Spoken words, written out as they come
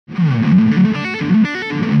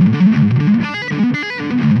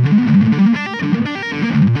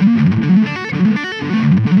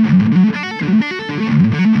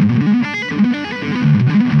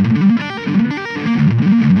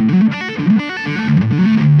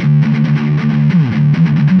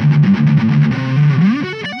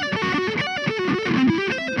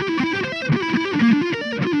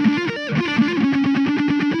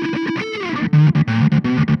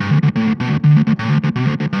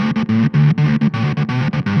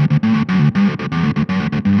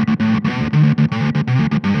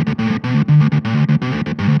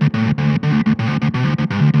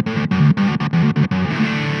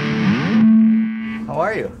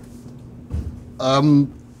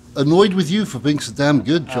Annoyed with you for being so damn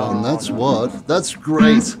good, John. Oh, That's no. what. That's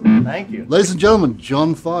great. Thank you. Ladies and gentlemen,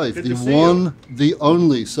 John Five, Good the to see one, the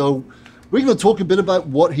only. So we're going to talk a bit about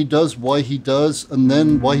what he does, why he does, and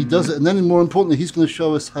then why he does it. And then more importantly, he's going to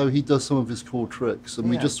show us how he does some of his cool tricks. And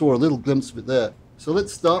we Yeah. just saw a little glimpse of it there. So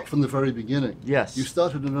let's start from the very beginning. Yes. You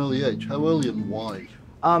started at an early age. How early and why?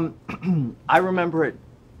 I remember it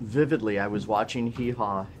vividly. I was watching Hee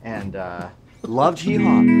Haw and loved Hee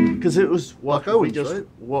Haw because it was what Buck Owens, right?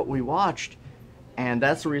 what we watched, and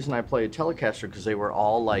that's the reason I played Telecaster, because they were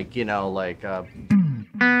all like, you know, like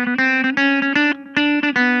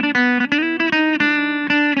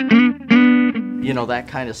you know, that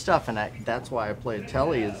kind of stuff, and that's why I played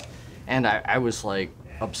Telly. And I was like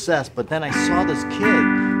obsessed. But then I saw this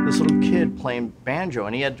little kid playing banjo,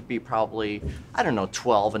 and he had to be probably, I don't know,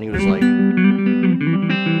 12, and he was like,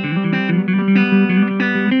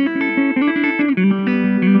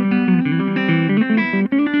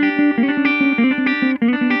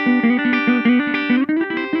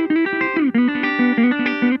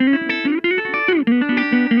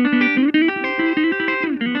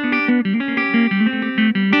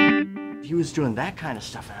 he was doing that kind of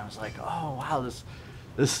stuff, and I was like, oh wow,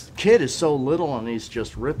 this kid is so little and he's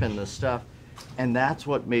just ripping this stuff. And that's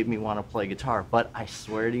what made me want to play guitar. But I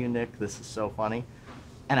swear to you, Nick, this is so funny.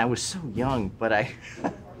 And I was so young, but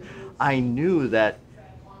I knew that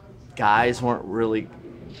girls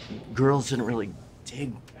didn't really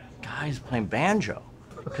dig guys playing banjo,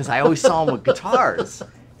 because I always saw them with guitars.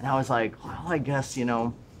 And I was like, well, I guess, you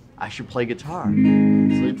know, I should play guitar. So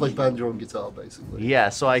you play banjo and guitar, basically. Yeah,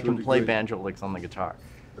 so I To a can play degree. banjo licks on the guitar.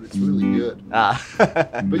 But it's really good.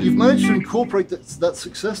 But you've managed to incorporate that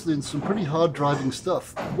successfully in some pretty hard driving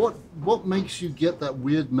stuff. What makes you get that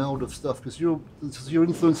weird meld of stuff? Because your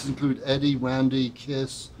influences include Eddie, Randy,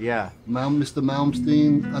 Kiss, Yeah. Mr.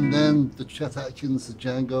 Malmsteen, and then the Chet Atkins, the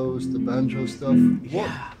Django's, the banjo stuff.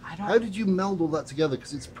 Yeah, I don't- How did you meld all that together?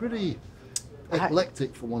 Because it's pretty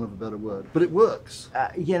eclectic, for want of a better word, but it works.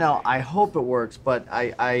 You know, I hope it works, but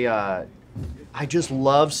I just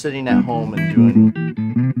love sitting at home and doing.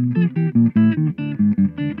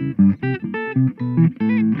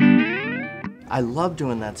 I love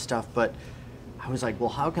doing that stuff, but I was like, well,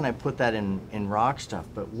 how can I put that in rock stuff?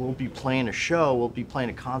 But we'll be playing a show, we'll be playing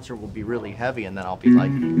a concert, we'll be really heavy, and then I'll be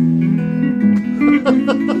like,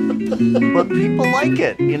 but people like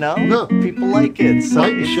it, you know? No. People like it. So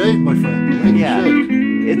Light and it's- shade, my friend. Light and yeah,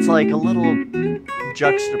 shade. it's like a little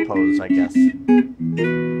juxtapose, I guess.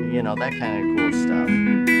 You know, that kind of cool stuff.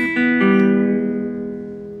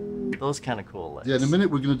 Those kind of cool licks. Yeah, in a minute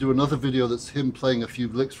we're going to do another video that's him playing a few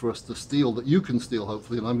licks for us to steal, that you can steal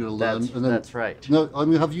hopefully, and I'm going to learn. And then, That's right. No, I'm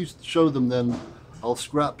going to have you show them, then I'll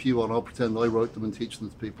scrap you and I'll pretend I wrote them and teach them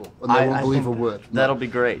to people, and they won't believe a think word. No. That'll be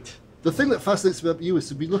great. The thing that fascinates me about you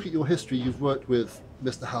is, if we look at your history, you've worked with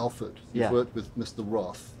Mr. Halford, you've Yeah. worked with Mr.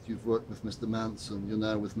 Roth, you've worked with Mr. Manson, you're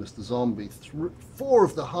now with Mr. Zombie. Four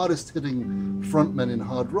of the hardest hitting frontmen in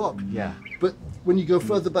hard rock. Yeah. But when you go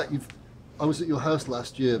further back, I was at your house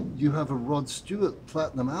last year. You have a Rod Stewart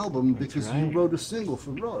platinum album because you right. wrote a single for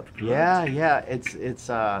Rod. Correct? Yeah. It's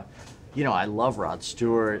you know, I love Rod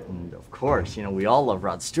Stewart, and of course, you know, we all love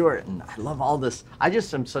Rod Stewart, and I love all this. I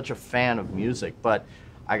just am such a fan of music, but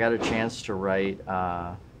I got a chance to write,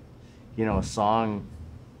 you know, a song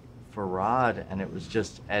for Rod, and it was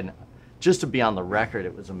just to be on the record,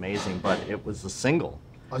 it was amazing. But it was a single,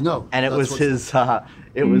 I know. and it That's was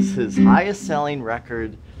what's- his highest selling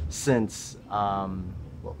record since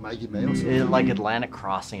What, Maggie May or something? like Atlantic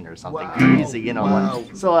Crossing or something Wow. crazy, you know. Wow.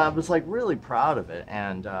 Like, so I was like really proud of it,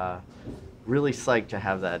 and really psyched to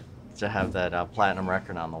have that platinum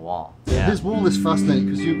record on the wall. Yeah. His wall is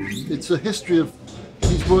fascinating because it's a history of,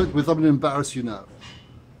 he's worked with, I'm going to embarrass you now,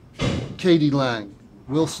 Katie Lang,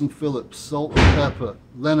 Wilson Phillips, Salt and Pepper,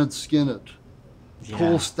 Leonard Skinner, Yeah.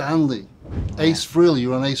 Paul Stanley, Ace Frehley.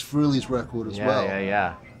 You're on Ace Frehley's record as well.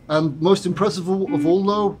 Yeah. And most impressive of all,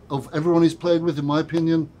 though, of everyone he's played with, in my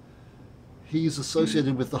opinion, he's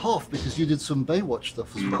associated with the Hoff, because you did some Baywatch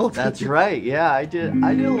stuff as well. didn't That's you? right. Yeah, I did a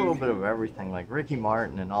little bit of everything, like Ricky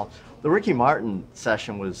Martin and all. The Ricky Martin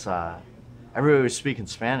session was everybody was speaking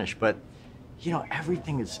Spanish, but you know,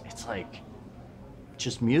 everything it's like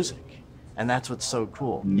just music, and that's what's so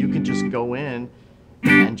cool. You can just go in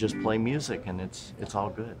and just play music, and it's all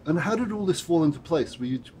good. And how did all this fall into place? Were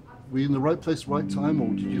you in the right place, right time, or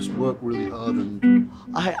did you just work really hard? And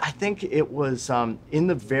I think it was in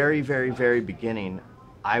the very, very, very beginning.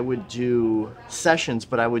 I would do sessions,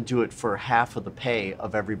 but I would do it for half of the pay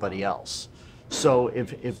of everybody else. So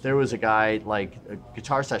if there was a guy like a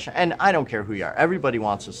guitar session, and I don't care who you are, everybody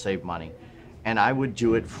wants to save money. And I would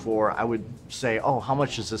do it I would say, oh, how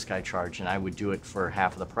much does this guy charge? And I would do it for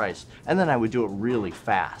half of the price. And then I would do it really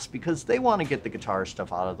fast because they want to get the guitar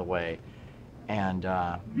stuff out of the way. And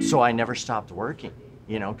so I never stopped working,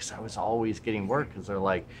 you know, because I was always getting work because they're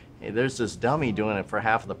like, hey, there's this dummy doing it for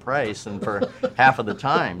half of the price and for half of the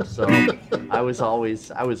time. So I was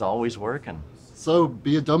always working. So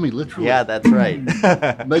be a dummy, literally. Yeah, that's right.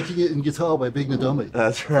 Making it in guitar by being a dummy.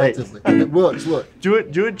 That's right. And it works, look. Do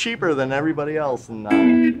it cheaper than everybody else,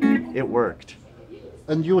 and it worked.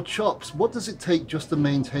 And your chops, what does it take just to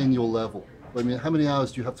maintain your level? I mean, how many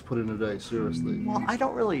hours do you have to put in a day, seriously? Well, I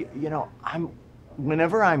don't really, you know,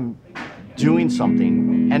 whenever I'm doing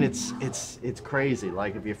something, and it's crazy.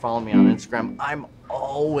 Like if you follow me on Instagram, I'm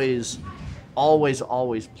always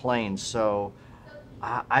playing. So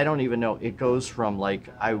I don't even know. It goes from like,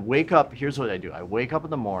 I wake up, here's what I do. I wake up in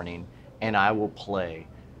the morning and I will play.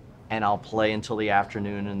 And I'll play until the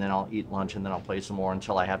afternoon, and then I'll eat lunch, and then I'll play some more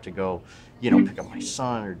until I have to go, you know, pick up my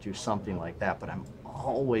son or do something like that. But I'm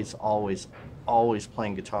always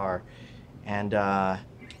playing guitar. And,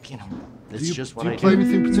 you know, it's just what I do. Do you play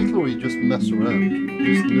anything particular, or you just mess around?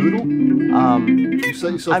 Just noodle? You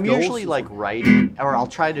set yourself I'm goals? usually like writing, or I'll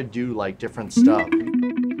try to do like different stuff.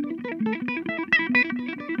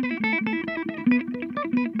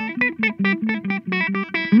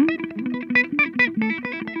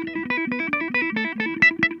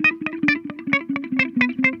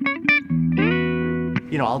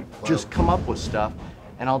 You know, I'll just come up with stuff,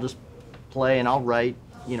 and I'll just play, and I'll write,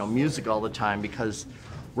 you know, music all the time, because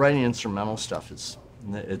writing instrumental stuff it's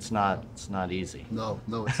not easy. No,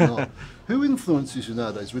 it's not. Who influences you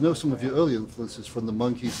nowadays? We know some of your early influences from the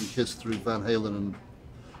Monkees and Kiss through Van Halen and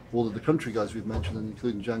all of the country guys we've mentioned,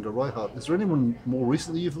 including Django Reinhardt. Is there anyone more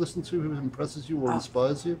recently you've listened to who impresses you or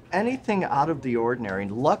inspires you? Anything out of the ordinary.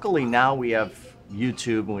 Luckily now we have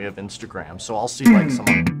YouTube and we have Instagram, so I'll see like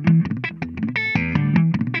someone.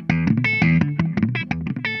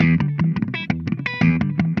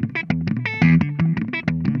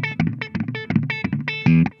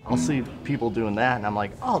 I'll see people doing that, and I'm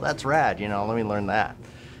like, oh, that's rad, you know, let me learn that.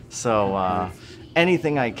 So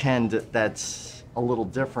anything I can that's a little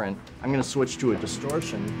different, I'm going to switch to a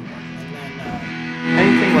distortion. And then,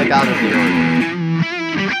 anything like out of the ordinary.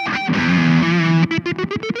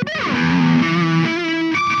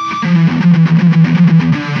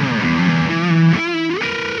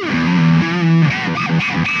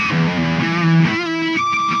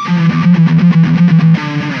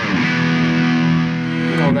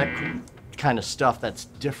 That kind of stuff that's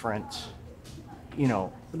different, you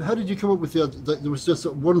know. And how did you come up with there was just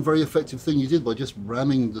one very effective thing you did by just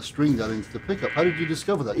ramming the string down into the pickup. How did you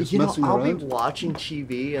discover that? Just messing I'll around? be watching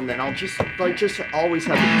TV, and then I'll just always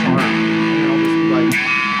have the guitar on, and then I'll just be like,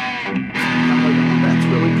 I'm like, oh, that's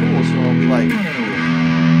really cool. So I'll be like,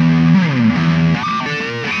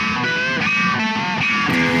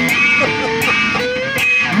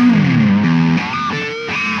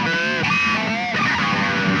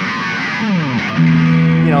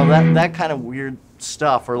 you know, that kind of weird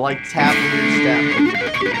stuff, or like tapping your step.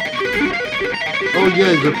 Oh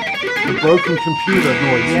yeah, the broken computer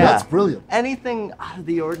noise. Yeah. That's brilliant. Anything out of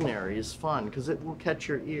the ordinary is fun because it will catch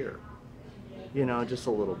your ear, you know, just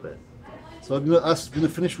a little bit. So I'm going to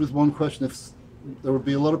finish with one question. If there would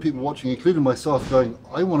be a lot of people watching, including myself, going,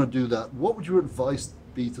 I want to do that, what would your advice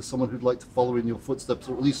be to someone who'd like to follow in your footsteps,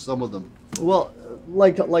 or at least some of them? Well,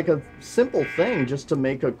 like a simple thing, just to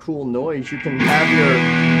make a cool noise, you can have your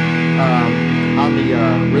on the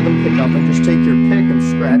rhythm pickup, and just take your pick and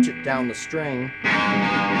scratch it down the string,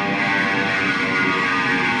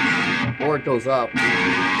 or it goes up.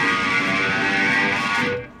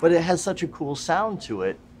 But it has such a cool sound to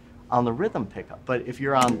it on the rhythm pickup. But if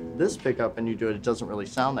you're on this pickup and you do it, it doesn't really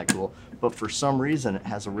sound that cool. But for some reason, it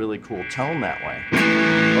has a really cool tone that way.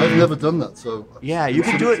 I've never done that, so... Yeah, you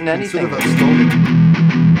can do it in anything.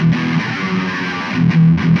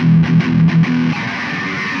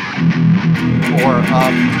 Or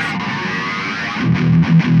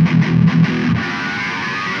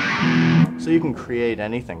so you can create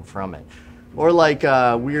anything from it. Or like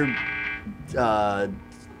weird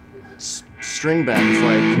string bends,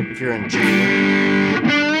 like if you're in G.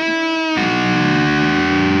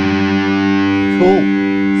 Cool.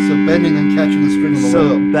 So bending and catching the string on the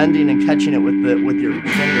way up. Bending and catching it with your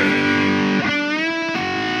finger.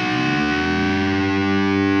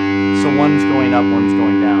 So one's going up, one's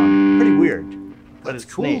going down. Pretty weird. But That's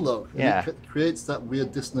it's cool neat. though. Yeah. It creates that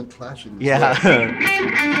weird dissonant clashing. Yeah.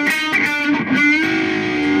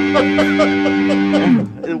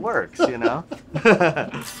 Well. It works, you know.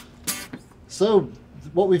 So,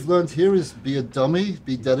 what we've learned here is be a dummy,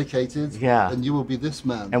 be dedicated, Yeah. and you will be this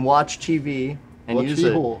man. And watch TV and Watch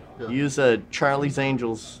use a Charlie's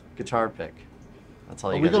Angels guitar pick. That's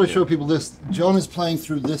all you we got got to to show people this. John is playing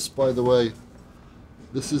through this, by the way.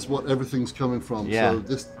 This is what everything's coming from. Yeah.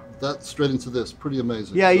 So that's straight into this. Pretty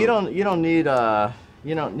amazing. Yeah, so, you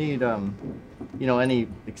don't need any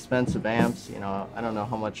expensive amps. I don't know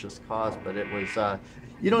how much this cost, but it was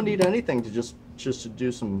you don't need anything to just to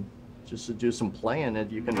do some playing.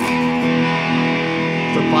 And you can,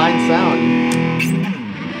 it's a fine sound.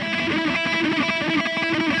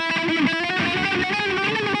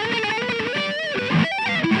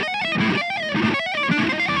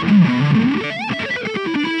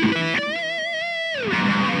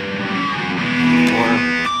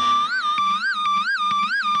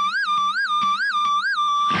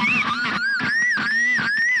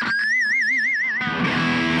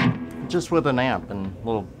 Just with an amp and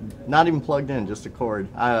not even plugged in, just a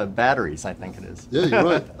cord. Batteries, I think it is. Yeah, you're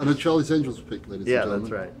right. And a Charlie's Angels pick, ladies and gentlemen.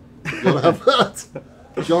 That's right. You gotta have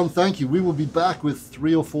that. John, thank you. We will be back with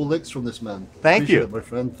 3 or 4 licks from this man. Thank Appreciate you. it, my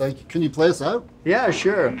friend. Thank you. Can you play us out? Yeah,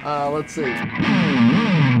 sure. Let's see.